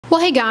Well,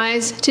 hey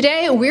guys,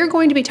 today we're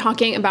going to be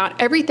talking about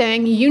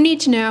everything you need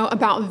to know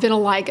about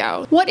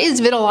vitiligo. What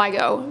is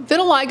vitiligo?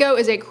 Vitiligo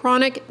is a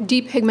chronic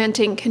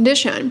depigmenting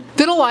condition.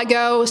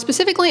 Vitiligo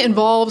specifically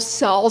involves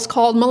cells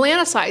called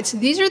melanocytes.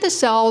 These are the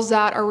cells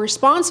that are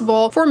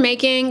responsible for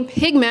making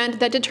pigment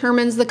that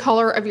determines the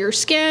color of your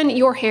skin,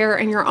 your hair,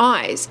 and your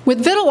eyes.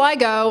 With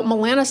vitiligo,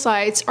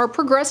 melanocytes are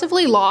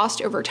progressively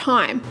lost over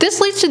time. This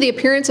leads to the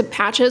appearance of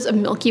patches of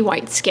milky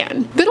white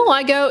skin.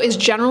 Vitiligo is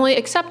generally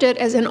accepted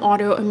as an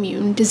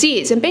autoimmune disease.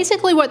 And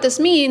basically what this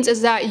means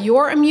is that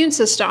your immune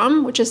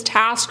system, which is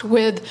tasked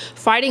with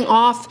fighting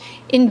off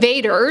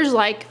invaders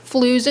like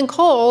flus and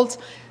colds,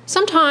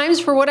 sometimes,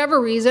 for whatever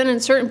reason, in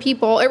certain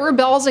people, it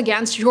rebels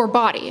against your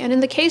body. And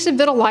in the case of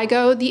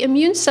vitiligo, the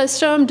immune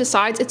system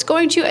decides it's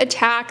going to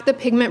attack the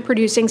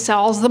pigment-producing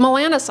cells, the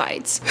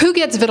melanocytes. Who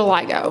gets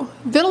vitiligo?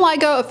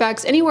 Vitiligo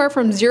affects anywhere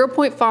from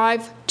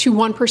 0.5 to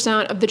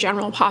 1% of the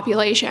general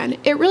population.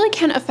 It really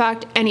can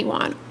affect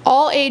anyone.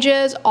 All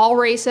ages, all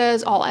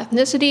races, all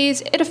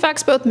ethnicities. It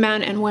affects both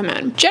men and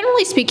women.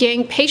 Generally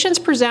speaking, patients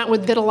present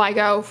with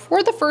vitiligo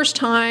for the first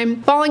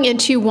time falling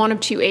into one of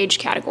two age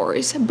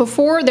categories.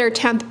 Before their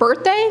 10th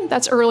birthday,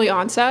 that's early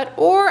onset,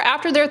 or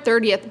after their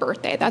 30th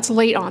birthday, that's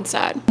late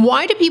onset.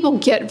 Why do people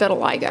get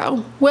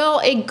vitiligo?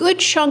 Well, a good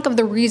chunk of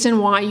the reason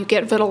why you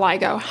get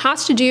vitiligo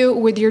has to do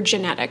with your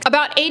genetics.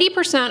 About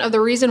 80% of the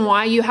reason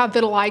why you have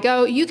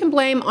vitiligo you can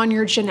blame on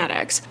your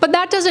genetics, but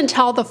that doesn't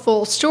tell the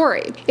full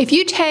story. If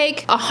you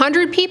take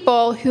 100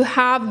 people who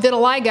have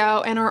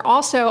vitiligo and are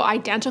also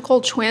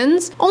identical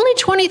twins, only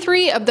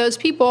 23 of those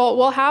people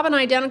will have an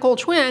identical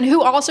twin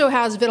who also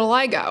has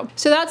vitiligo.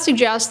 So that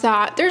suggests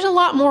that there's a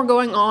lot more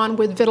going on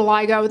with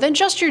vitiligo than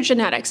just your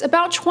genetics.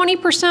 About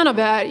 20% of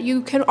it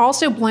you can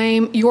also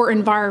blame your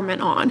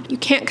environment on. You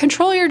can't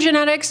control your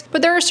genetics,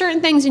 but there are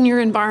certain things in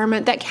your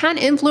environment that can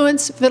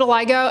influence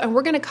vitiligo, and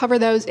we're going to cover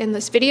those in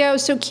this video.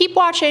 So keep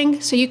watching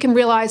so you can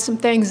realize some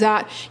things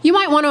that you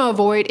might want to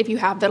avoid if you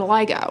have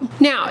vitiligo.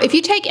 Now, if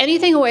you take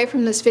anything away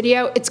from this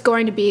video, it's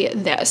going to be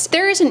this.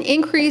 There is an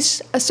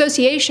increased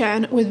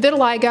association with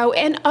vitiligo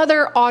and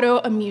other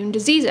autoimmune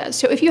diseases.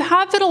 So if you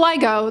have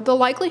vitiligo, the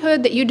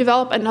likelihood that you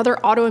develop another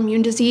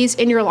autoimmune disease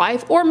in your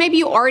life, or maybe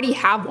you already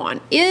have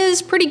one,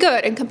 is pretty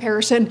good in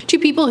comparison to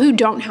people who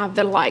don't have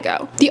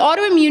vitiligo. The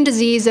autoimmune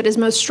disease that is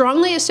most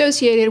strongly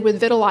associated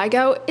with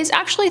vitiligo is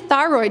actually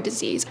thyroid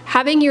disease.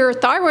 Having your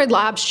thyroid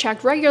labs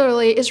checked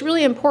regularly is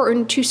really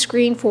important to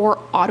screen for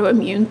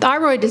autoimmune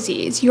thyroid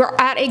disease. You're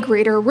at a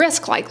greater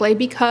risk likely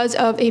because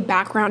of a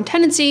background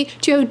tendency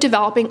to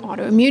developing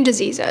autoimmune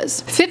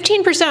diseases.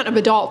 15% of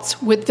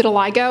adults with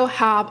vitiligo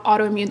have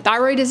autoimmune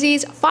thyroid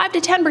disease. 5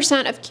 to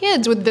 10% of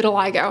kids with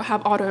vitiligo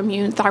have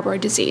autoimmune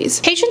thyroid disease.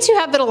 Patients who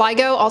have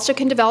vitiligo also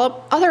can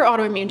develop other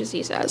autoimmune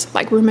diseases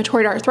like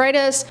rheumatoid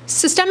arthritis,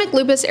 systemic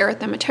lupus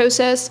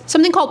erythematosus,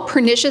 something called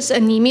pernicious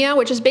anemia,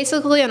 which is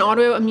basically an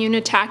autoimmune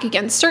attack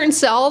against certain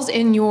cells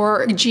in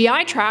your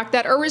GI tract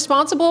that are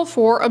responsible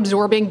for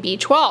absorbing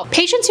B12.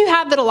 Patients who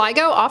have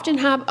vitiligo often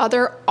have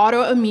other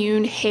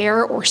autoimmune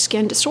hair or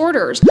skin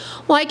disorders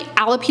like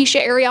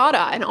alopecia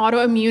areata, an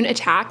autoimmune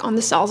attack on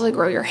the cells that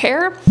grow your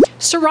hair,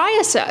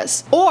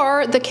 psoriasis,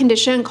 or the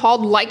condition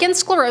called lichen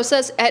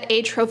sclerosus et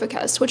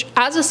atrophicis, which,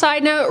 as a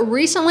side note,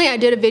 recently I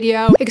did a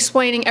video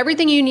explaining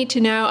everything you need to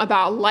know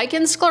about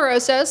lichen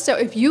sclerosus. So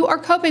if you are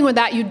coping with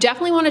that, you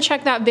definitely want to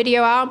check that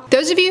video out.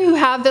 Those of you who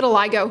have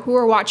vitiligo who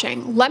are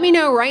watching, let me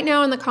know right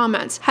now in the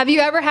comments. Have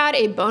you ever had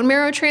a bone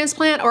marrow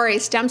transplant or a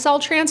stem cell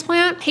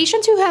transplant?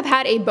 Patients who have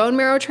had a bone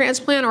marrow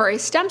transplant or a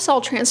stem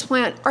cell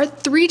transplant are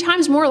 3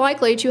 times more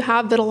likely to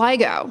have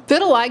vitiligo.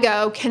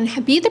 Vitiligo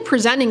can be the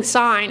presenting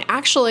sign,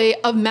 actually,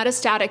 of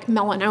metastatic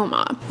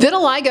melanoma.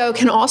 Vitiligo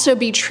can also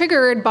be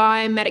triggered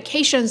by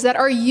medications that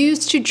are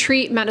used to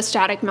treat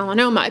metastatic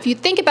melanoma. If you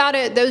think about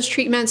it, those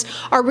treatments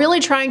are really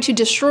trying to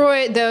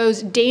destroy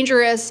those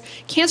dangerous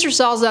cancer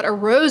cells that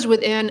arose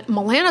within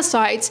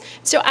melanocytes.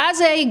 So as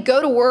they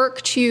go to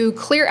work to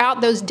clear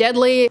out those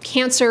deadly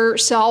cancer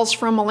cells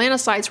from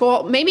melanocytes,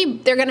 well, maybe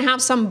they're going to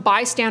have some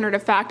bystander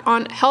effect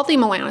on healthy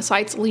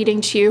melanocytes,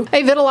 leading to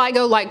a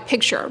vitiligo-like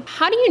picture.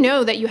 How do you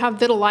know that you have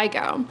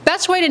vitiligo?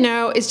 Best way to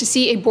know is to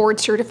see a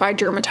board-certified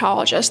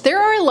dermatologist. There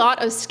are a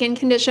lot of skin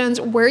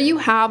conditions where you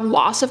have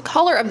loss of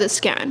color of the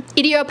skin.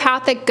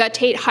 Idiopathic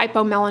guttate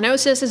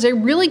hypomelanosis is a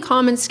really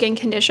common skin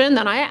condition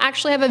that I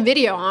actually have a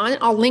video on.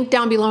 I'll link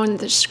down below in the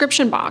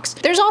description box.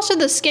 There's also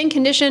the skin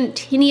condition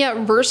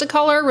tinea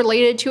versicolor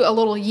related to a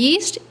little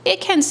yeast.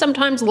 It can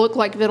sometimes look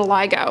like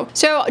vitiligo.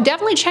 So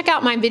definitely check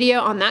out my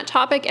video on that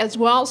topic as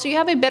well so you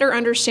have a better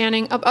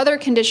understanding of other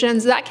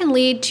conditions that can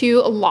lead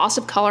to loss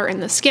of color in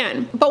the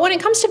skin. But when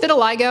it comes to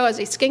vitiligo as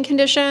a skin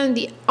condition,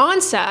 the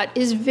onset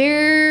is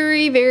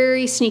very,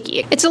 very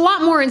sneaky. It's a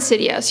lot more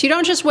insidious. You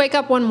don't just wake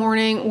up one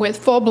morning with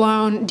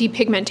full-blown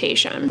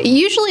depigmentation. It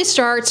usually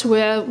starts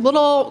with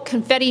little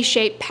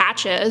confetti-shaped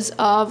patches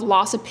of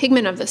loss of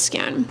pigment of the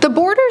skin. The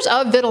borders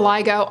of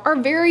vitiligo are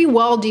very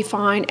well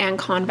defined and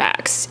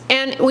convex.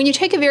 And when you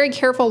take a very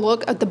careful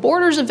look at the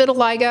borders of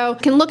vitiligo,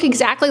 it can look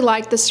exactly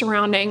like the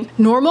surrounding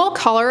normal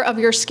color of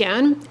your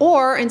skin,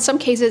 or in some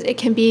cases it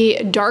can be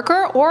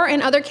darker, or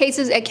in other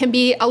cases it can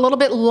be a little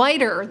bit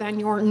lighter than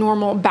your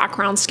normal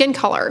background skin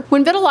color.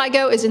 When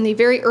vitiligo is in the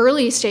very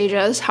early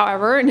stages,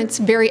 however, and it's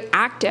very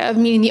active,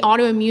 meaning the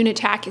autoimmune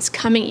attack is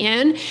coming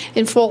in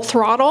full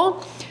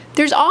throttle,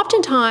 there's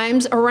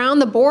oftentimes around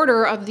the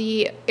border of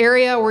the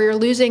area where you're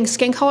losing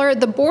skin color,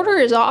 the border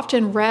is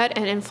often red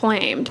and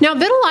inflamed. Now,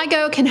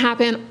 vitiligo can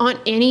happen on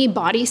any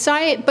body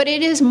site, but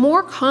it is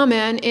more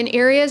common in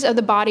areas of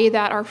the body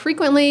that are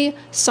frequently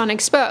sun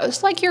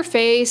exposed, like your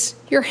face,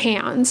 your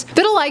hands.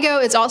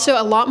 Vitiligo is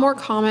also a lot more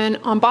common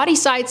on body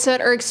sites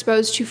that are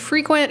exposed to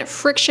frequent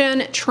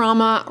friction,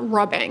 trauma,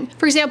 rubbing.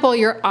 For example,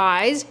 your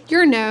eyes,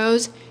 your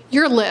nose,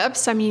 your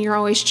lips, I mean, you're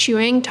always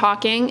chewing,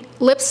 talking.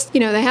 Lips,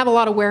 they have a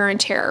lot of wear and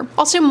tear.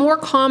 Also more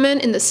common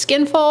in the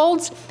skin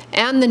folds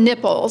and the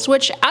nipples,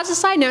 which, as a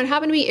side note,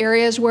 happen to be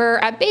areas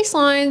where at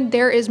baseline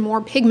there is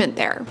more pigment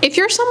there. If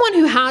you're someone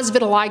who has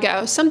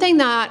vitiligo, something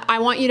that I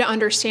want you to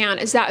understand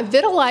is that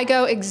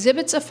vitiligo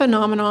exhibits a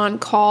phenomenon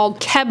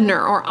called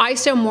Koebner, or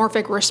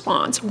isomorphic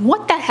response.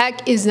 What the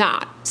heck is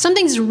that?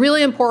 Something's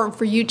really important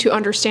for you to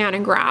understand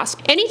and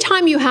grasp.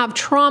 Anytime you have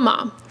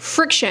trauma,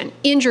 friction,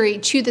 injury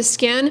to the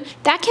skin,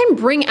 that can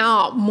bring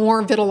out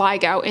more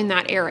vitiligo in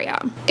that area.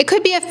 It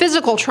could be a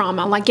physical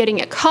trauma, like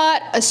getting a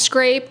cut, a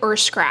scrape, or a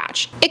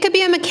scratch. It could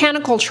be a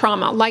mechanical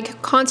trauma,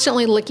 like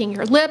constantly licking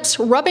your lips,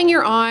 rubbing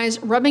your eyes,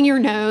 rubbing your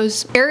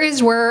nose,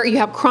 areas where you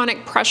have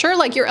chronic pressure,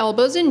 like your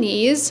elbows and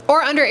knees,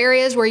 or under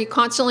areas where you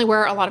constantly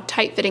wear a lot of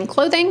tight-fitting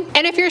clothing.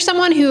 And if you're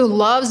someone who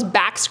loves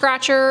back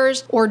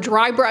scratchers or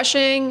dry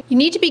brushing, you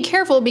need to be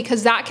careful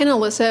because that can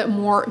elicit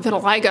more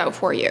vitiligo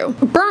for you.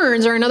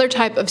 Burns are another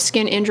type of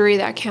skin injury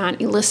that can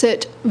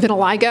elicit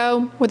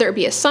vitiligo, whether it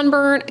be a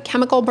sunburn, a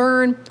chemical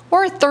burn,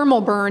 or a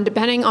thermal burn,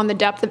 depending on the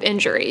depth of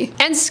injury.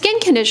 And skin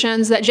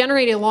conditions that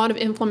generate a lot of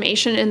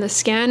inflammation in the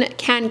skin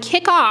can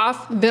kick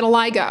off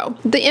vitiligo.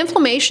 The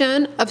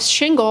inflammation of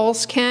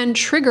shingles can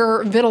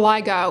trigger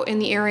vitiligo in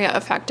the area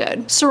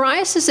affected.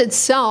 Psoriasis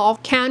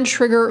itself can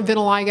trigger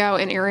vitiligo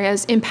in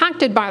areas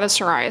impacted by the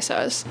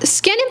psoriasis.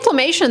 Skin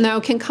inflammation,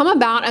 though, can come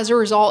about as a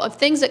result of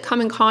things that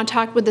come in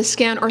contact with the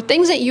skin or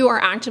things that you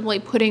are actively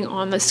putting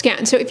on the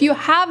skin. So if you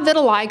have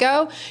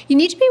vitiligo, you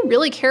need to be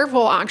really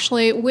careful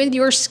actually with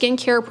your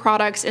skincare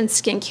products and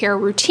skincare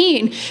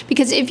routine,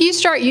 because if you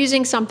start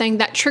using something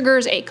that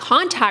triggers a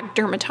contact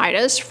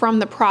dermatitis from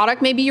the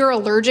product, maybe you're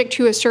allergic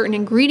to a certain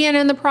ingredient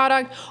in the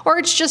product, or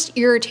it's just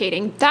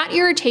irritating, that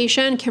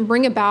irritation can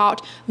bring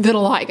about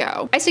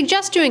vitiligo. I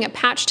suggest doing a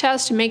patch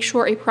test to make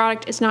sure a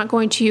product is not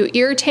going to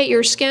irritate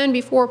your skin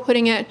before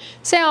putting it,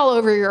 say, all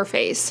over your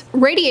face.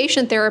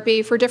 Radiation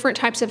therapy for different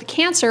types of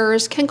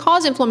cancers can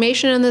cause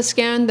inflammation in the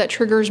skin that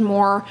triggers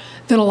more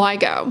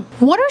vitiligo.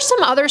 What are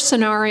some other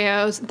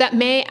scenarios that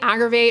may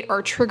aggravate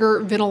or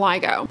trigger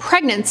vitiligo?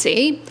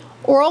 Pregnancy,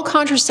 oral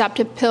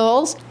contraceptive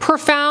pills,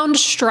 profound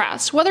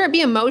stress, whether it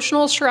be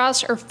emotional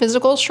stress or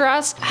physical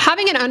stress.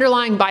 Having an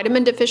underlying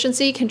vitamin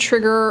deficiency can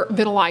trigger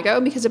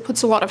vitiligo because it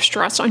puts a lot of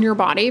stress on your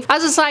body.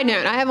 As a side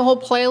note, I have a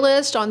whole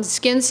playlist on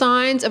skin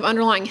signs of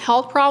underlying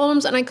health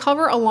problems, and I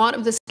cover a lot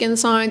of the skin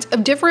signs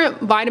of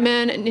different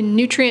vitamin and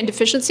nutrient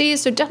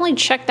deficiencies, so definitely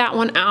check that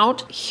one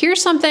out.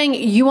 Here's something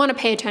you want to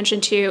pay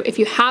attention to if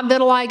you have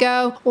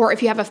vitiligo or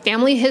if you have a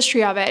family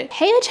history of it.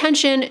 Pay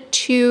attention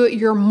to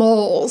your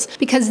moles,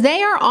 because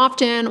they are often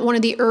one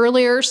of the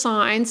earlier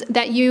signs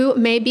that you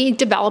may be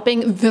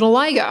developing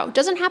vitiligo. It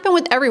doesn't happen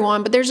with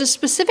everyone, but there's a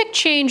specific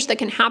change that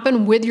can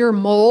happen with your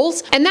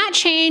moles, and that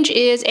change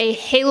is a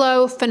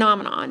halo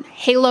phenomenon.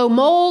 Halo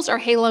moles or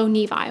halo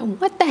nevi.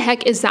 What the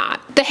heck is that?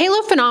 The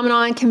halo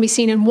phenomenon can be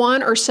seen in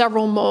one or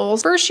several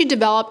moles. First, you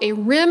develop a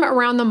rim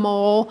around the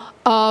mole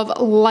of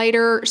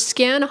lighter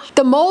skin.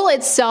 The mole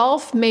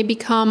itself may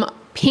become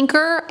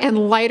pinker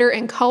and lighter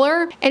in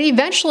color, and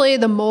eventually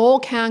the mole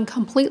can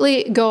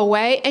completely go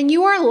away and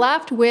you are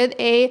left with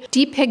a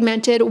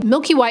depigmented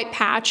milky white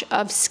patch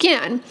of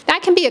skin.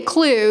 That can be a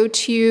clue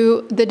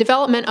to the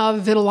development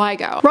of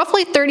vitiligo.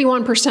 Roughly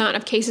 31%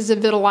 of cases of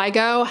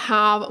vitiligo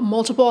have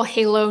multiple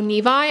halo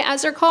nevi,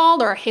 as they're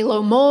called, or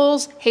halo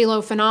moles,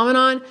 halo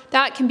phenomenon.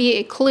 That can be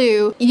a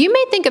clue. You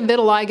may think of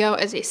vitiligo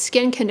as a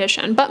skin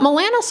condition, but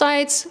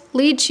melanocytes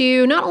lead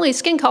to not only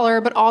skin color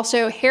but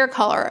also hair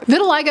color.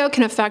 Vitiligo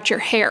can affect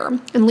your hair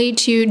and lead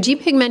to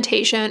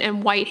depigmentation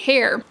and white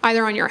hair,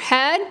 either on your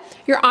head,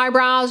 your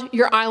eyebrows,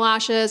 your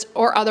eyelashes,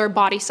 or other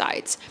body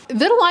sites.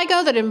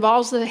 Vitiligo that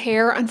involves the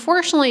hair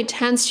unfortunately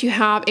tends to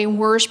have a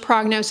worse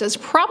prognosis,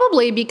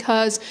 probably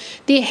because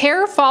the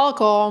hair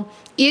follicle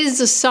is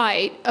the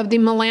site of the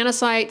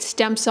melanocyte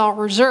stem cell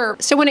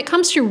reserve. So when it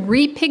comes to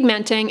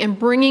repigmenting and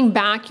bringing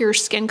back your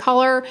skin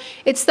color,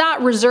 it's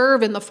that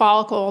reserve in the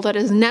follicle that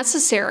is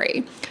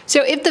necessary.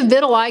 So if the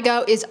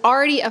vitiligo is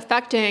already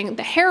affecting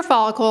the hair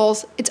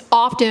follicles, it's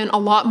often a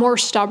lot more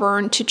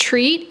stubborn to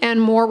treat and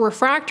more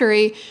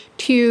refractory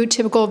to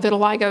typical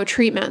vitiligo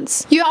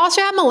treatments. You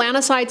also have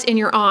melanocytes in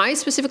your eye,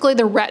 specifically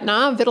the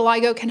retina.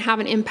 Vitiligo can have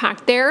an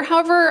impact there.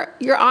 However,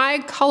 your eye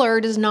color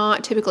does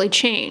not typically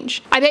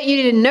change. I bet you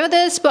didn't know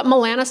this, but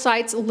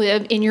melanocytes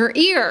live in your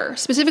ear,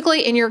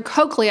 specifically in your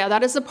cochlea.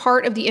 That is the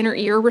part of the inner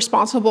ear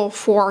responsible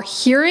for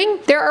hearing.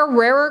 There are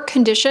rarer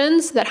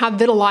conditions that have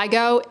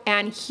vitiligo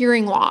and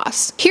hearing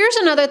loss. Here's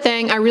another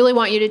thing I really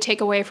want you to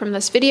take away from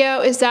this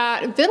video is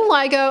that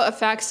vitiligo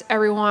affects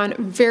everyone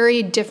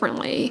very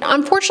differently.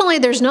 Unfortunately,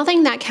 there's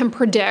nothing that can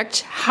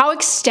predict how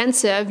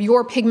extensive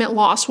your pigment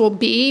loss will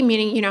be,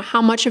 meaning, you know,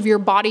 how much of your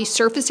body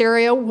surface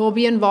area will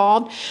be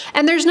involved.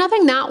 And there's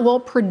nothing that will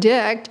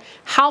predict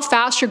how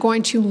fast you're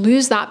going to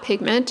lose that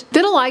pigment.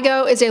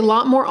 Vitiligo is a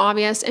lot more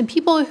obvious in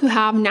people who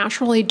have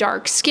naturally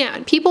dark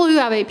skin. People who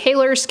have a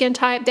paler skin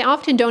type, they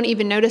often don't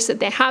even notice that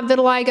they have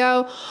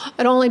vitiligo.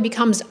 It only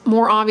becomes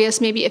more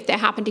obvious maybe if they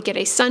happen to get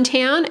a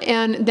suntan,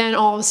 and then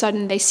all of a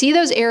sudden they see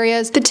those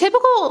areas. The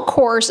typical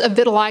course of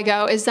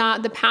vitiligo is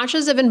that the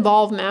patches of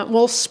involvement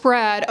will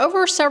spread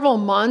over several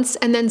months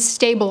and then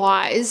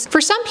stabilize.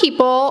 For some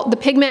people, the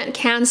pigment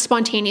can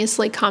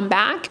spontaneously come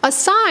back. A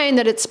sign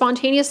that it's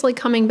spontaneously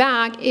coming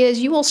back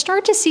is you will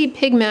start to see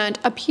pigment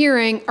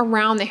appearing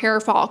around the hair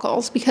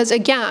follicles, because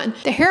again,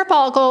 the hair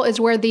follicle is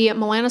where the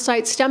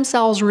melanocyte stem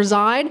cells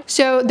reside.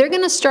 So they're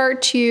going to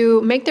start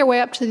to make their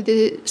way up to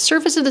the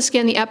surface of the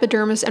skin, the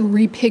epidermis, and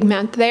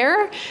repigment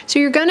there. So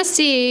you're going to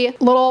see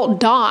little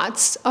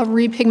dots of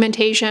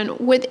repigmentation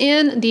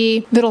within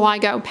the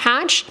vitiligo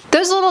patch.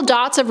 Those little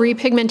dots of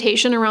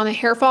repigmentation around the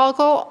hair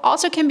follicle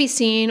also can be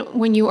seen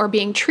when you are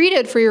being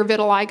treated for your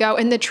vitiligo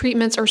and the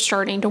treatments are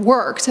starting to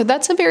work. So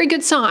that's a very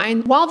good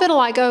sign. While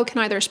vitiligo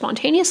can either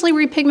spontaneously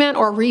repigment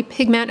or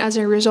repigment as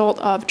a result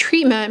of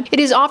treatment, it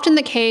is often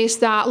the case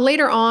that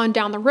later on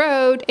down the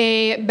road,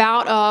 a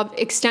bout of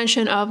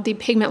extension of the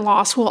pigment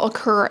loss will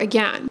occur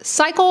again.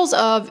 Cycles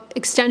of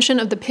extension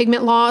of the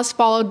pigment loss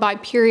followed by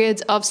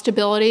periods of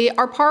stability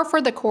are par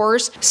for the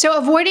course. So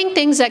avoiding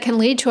things that can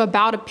lead to a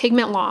bout of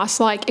pigment loss,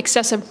 like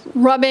excessive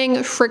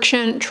rubbing,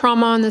 friction,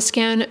 trauma on the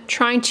skin,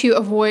 trying to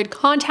avoid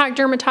contact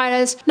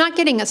dermatitis, not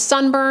getting a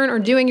sunburn or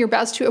doing your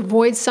best to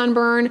avoid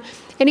sunburn,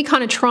 any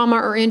kind of trauma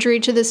or injury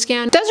to the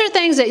skin. Those are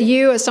things that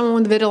you as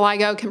someone with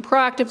vitiligo can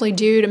proactively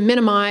do to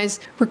minimize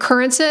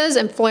recurrences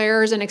and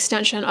flares and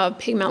extension of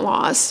pigment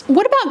loss.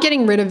 What about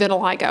getting rid of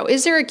vitiligo?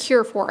 Is there a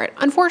cure for it?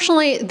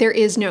 Unfortunately, there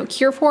is no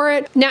cure for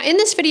it. Now in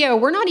this video,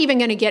 we're not even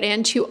going to get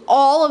into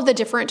all of the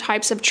different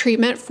types of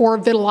treatment for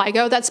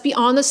vitiligo. That's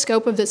beyond the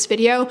scope of this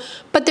video,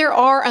 but there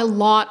are a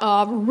lot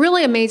of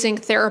really amazing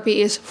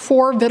therapies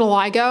for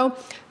vitiligo.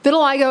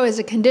 Vitiligo is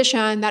a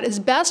condition that is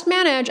best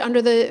managed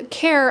under the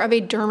care of a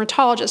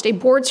dermatologist, a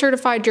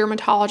board-certified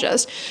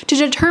dermatologist, to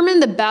determine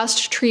the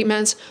best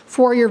treatments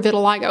for your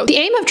vitiligo. The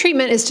aim of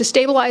treatment is to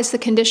stabilize the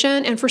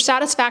condition and for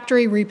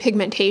satisfactory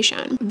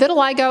repigmentation.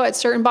 Vitiligo at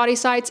certain body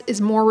sites is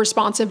more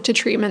responsive to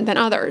treatment than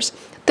others.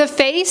 The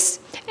face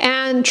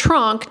and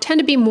trunk tend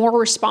to be more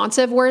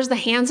responsive, whereas the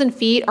hands and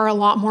feet are a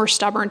lot more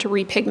stubborn to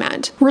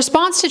repigment.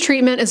 Response to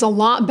treatment is a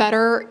lot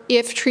better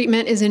if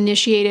treatment is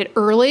initiated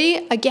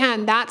early.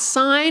 Again, that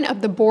sign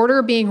of the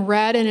border being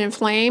red and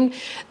inflamed,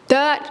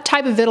 that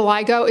type of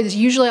vitiligo is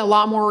usually a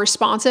lot more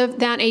responsive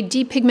than a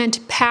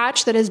depigmented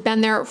patch that has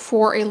been there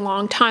for a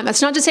long time.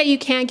 That's not to say you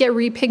can't get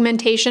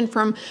repigmentation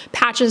from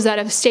patches that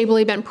have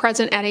stably been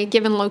present at a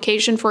given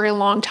location for a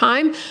long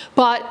time,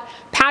 but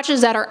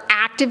patches that are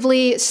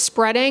actively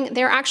spreading,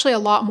 they're actually a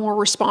lot more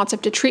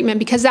responsive to treatment,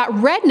 because that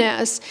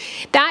redness,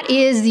 that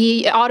is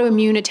the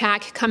autoimmune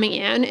attack coming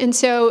in. And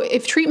so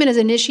if treatment is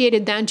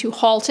initiated then to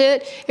halt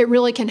it, it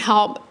really can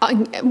help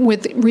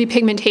with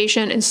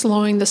repigmentation and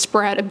slowing the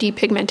spread of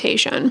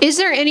depigmentation. Is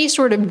there any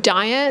sort of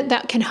diet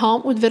that can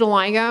help with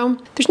vitiligo?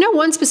 There's no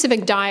one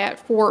specific diet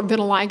for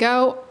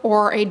vitiligo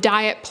or a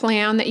diet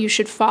plan that you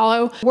should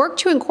follow. Work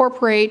to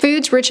incorporate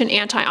foods rich in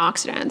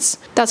antioxidants.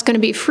 That's going to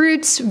be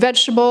fruits,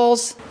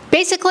 vegetables,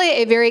 basically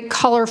a very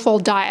colorful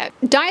diet.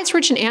 Diets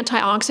rich in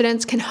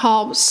antioxidants can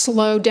help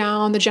slow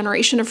down the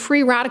generation of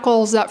free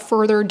radicals that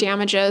further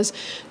damages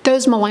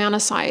those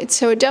melanocytes.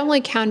 So it definitely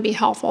can be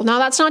helpful. Now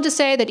that's not to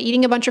say that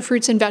eating a bunch of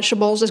fruits and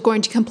vegetables is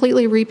going to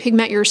completely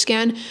repigment your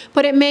skin,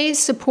 but it may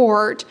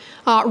support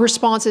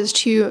responses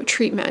to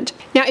treatment.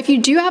 Now if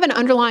you do have an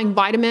underlying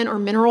vitamin or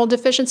mineral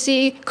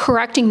deficiency,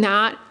 correcting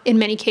that in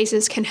many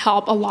cases can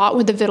help a lot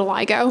with the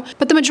vitiligo.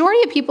 But the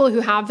majority of people who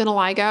have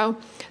vitiligo,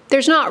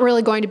 there's not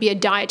really going to be a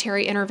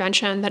dietary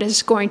intervention that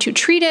is going to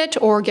treat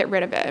it or get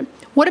rid of it.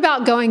 What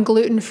about going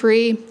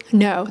gluten-free?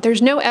 No,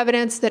 there's no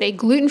evidence that a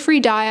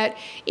gluten-free diet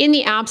in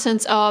the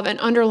absence of an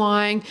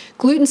underlying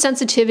gluten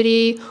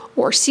sensitivity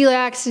or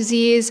celiac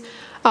disease,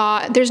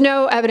 there's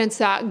no evidence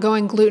that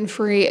going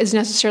gluten-free is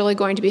necessarily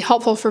going to be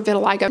helpful for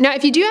vitiligo. Now,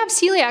 if you do have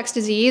celiac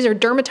disease or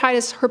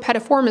dermatitis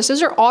herpetiformis,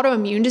 those are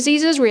autoimmune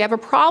diseases where you have a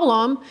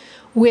problem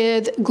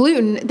with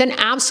gluten, then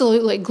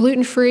absolutely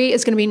gluten-free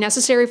is going to be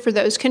necessary for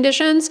those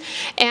conditions.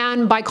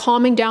 And by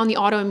calming down the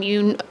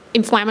autoimmune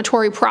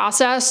inflammatory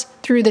process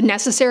through the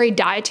necessary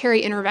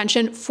dietary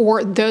intervention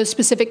for those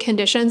specific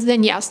conditions,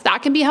 then yes,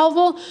 that can be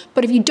helpful.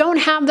 But if you don't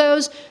have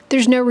those,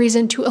 there's no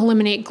reason to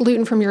eliminate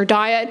gluten from your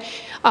diet.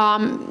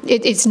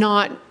 It's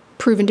not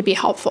proven to be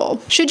helpful.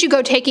 Should you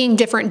go taking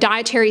different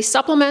dietary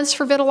supplements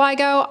for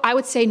vitiligo? I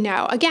would say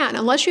no. Again,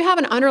 unless you have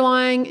an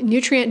underlying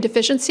nutrient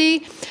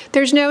deficiency,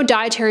 there's no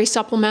dietary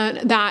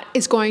supplement that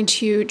is going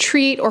to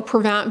treat or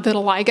prevent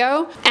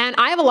vitiligo. And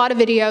I have a lot of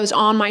videos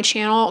on my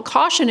channel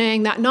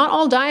cautioning that not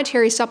all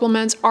dietary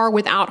supplements are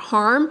without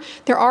harm.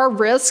 There are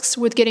risks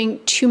with getting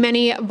too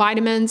many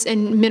vitamins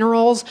and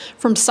minerals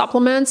from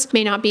supplements. It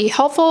may not be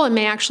helpful and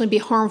may actually be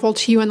harmful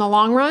to you in the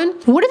long run.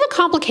 What are the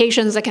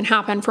complications that can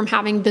happen from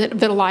having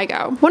vitiligo?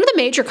 One of the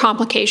major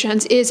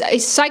complications is a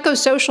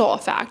psychosocial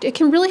effect. It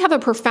can really have a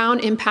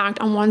profound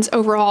impact on one's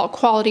overall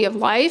quality of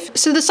life.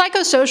 So the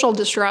psychosocial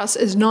distress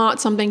is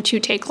not something to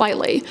take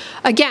lightly.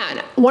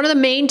 Again, one of the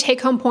main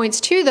take-home points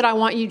too that I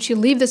want you to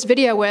leave this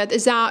video with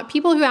is that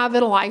people who have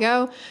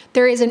vitiligo,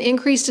 there is an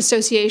increased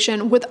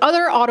association with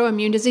other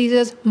autoimmune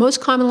diseases, most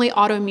commonly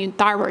autoimmune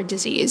thyroid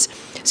disease.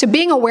 So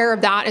being aware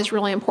of that is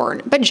really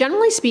important. But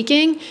generally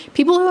speaking,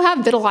 people who have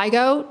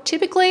vitiligo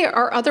typically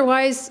are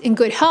otherwise in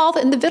good health,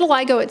 and the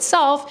vitiligo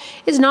itself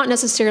is not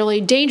necessarily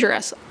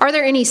dangerous. Are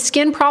there any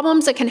skin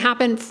problems that can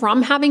happen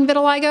from having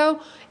vitiligo?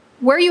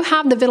 Where you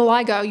have the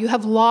vitiligo, you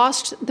have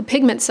lost the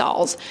pigment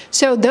cells.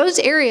 So those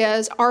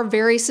areas are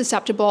very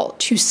susceptible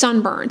to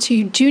sunburn. So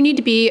you do need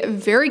to be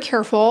very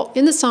careful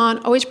in the sun,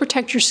 always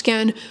protect your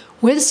skin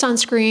with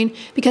sunscreen,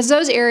 because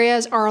those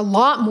areas are a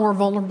lot more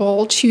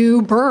vulnerable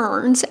to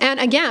burns. And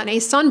again, a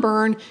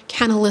sunburn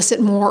can elicit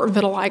more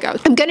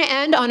vitiligo. I'm gonna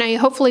end on a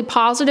hopefully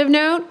positive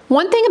note.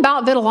 One thing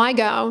about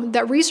vitiligo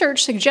that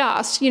research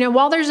suggests,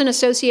 while there's an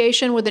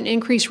association with an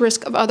increased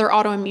risk of other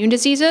autoimmune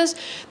diseases,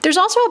 there's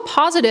also a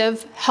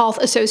positive health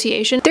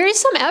association. There is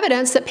some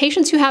evidence that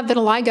patients who have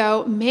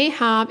vitiligo may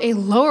have a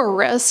lower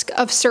risk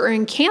of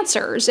certain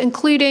cancers,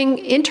 including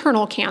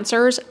internal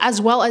cancers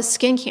as well as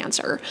skin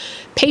cancer.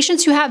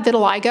 Patients who have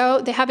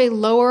vitiligo, they have a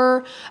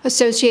lower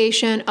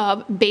association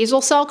of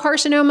basal cell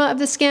carcinoma of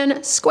the skin,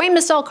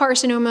 squamous cell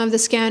carcinoma of the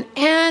skin,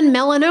 and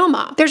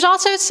melanoma. There's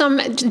also some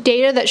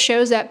data that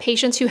shows that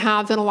patients who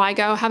have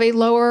vitiligo have a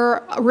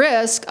lower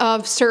risk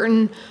of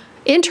certain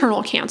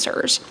internal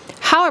cancers.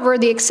 However,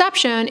 the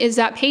exception is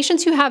that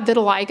patients who have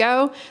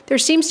vitiligo, there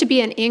seems to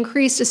be an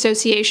increased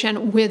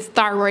association with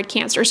thyroid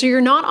cancer. So you're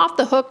not off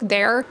the hook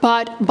there,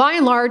 but by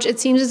and large, it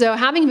seems as though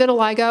having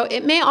vitiligo,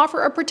 it may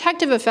offer a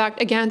protective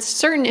effect against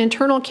certain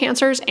internal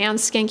cancers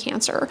and skin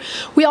cancer.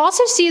 We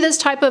also see this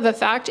type of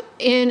effect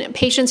in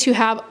patients who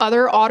have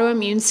other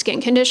autoimmune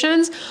skin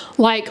conditions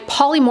like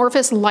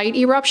polymorphous light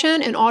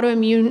eruption and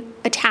autoimmune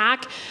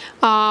attack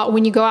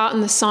when you go out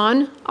in the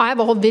sun. I have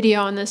a whole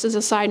video on this as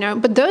a side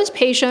note, but those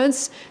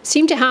patients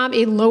seem to have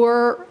a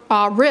lower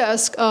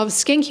risk of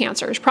skin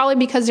cancers, probably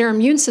because their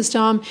immune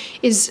system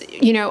is,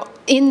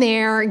 in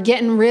there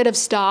getting rid of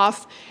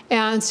stuff.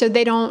 And so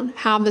they don't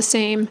have the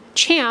same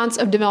chance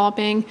of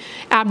developing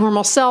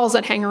abnormal cells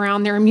that hang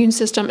around. Their immune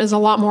system is a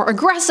lot more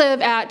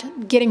aggressive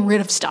at getting rid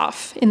of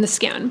stuff in the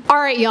skin. All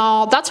right,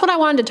 y'all, that's what I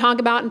wanted to talk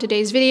about in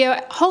today's video.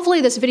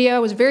 Hopefully this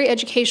video was very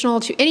educational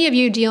to any of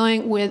you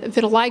dealing with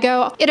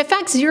vitiligo. It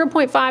affects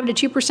 0.5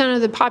 to 2%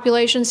 of the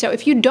population. So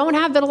if you don't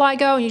have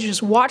vitiligo and you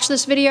just watch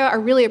this video, I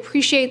really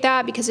appreciate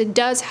that because it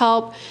does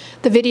help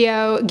the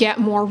video get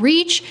more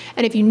reach.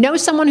 And if you know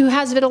someone who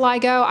has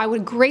vitiligo, I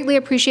would greatly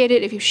appreciate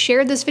it if you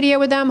shared this video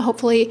with them.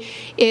 Hopefully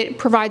it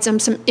provides them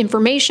some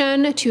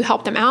information to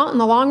help them out in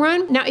the long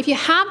run. Now, if you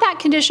have that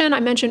condition I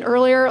mentioned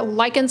earlier,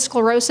 lichen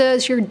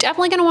sclerosus, you're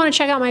definitely gonna wanna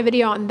check out my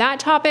video on that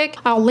topic.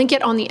 I'll link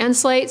it on the end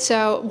slate,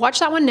 so watch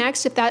that one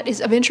next if that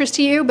is of interest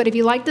to you. But if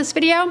you like this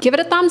video, give it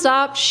a thumbs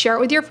up, share it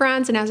with your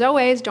friends, and as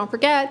always, don't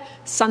forget,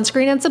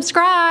 sunscreen and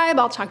subscribe.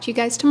 I'll talk to you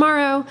guys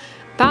tomorrow.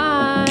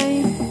 Bye.